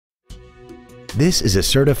This is a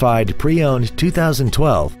certified pre-owned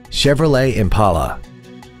 2012 Chevrolet Impala.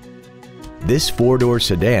 This four-door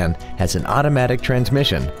sedan has an automatic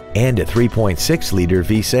transmission and a 3.6-liter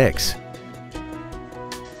V6.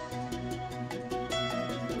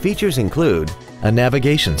 Features include a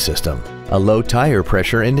navigation system, a low tire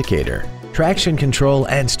pressure indicator, traction control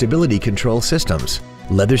and stability control systems,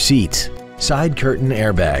 leather seats, side curtain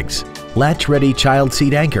airbags, latch-ready child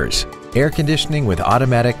seat anchors, air conditioning with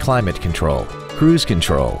automatic climate control, cruise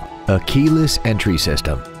control, a keyless entry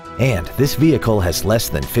system, and this vehicle has less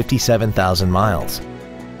than 57,000 miles.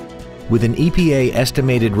 With an EPA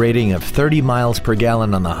estimated rating of 30 miles per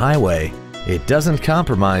gallon on the highway, it doesn't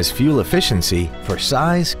compromise fuel efficiency for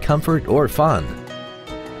size, comfort, or fun.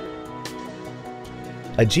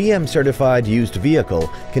 A GM-certified used vehicle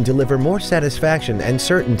can deliver more satisfaction and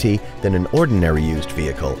certainty than an ordinary used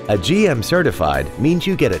vehicle. A GM-certified means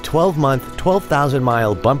you get a 12-month,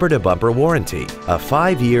 12,000-mile bumper-to-bumper warranty, a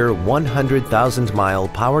 5-year, 100,000-mile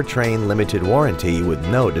powertrain limited warranty with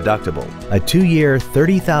no deductible, a 2-year,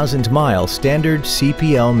 30,000-mile standard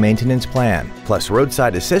CPO maintenance plan, plus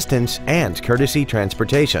roadside assistance and courtesy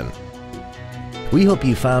transportation. We hope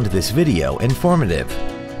you found this video informative.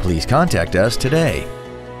 Please contact us today.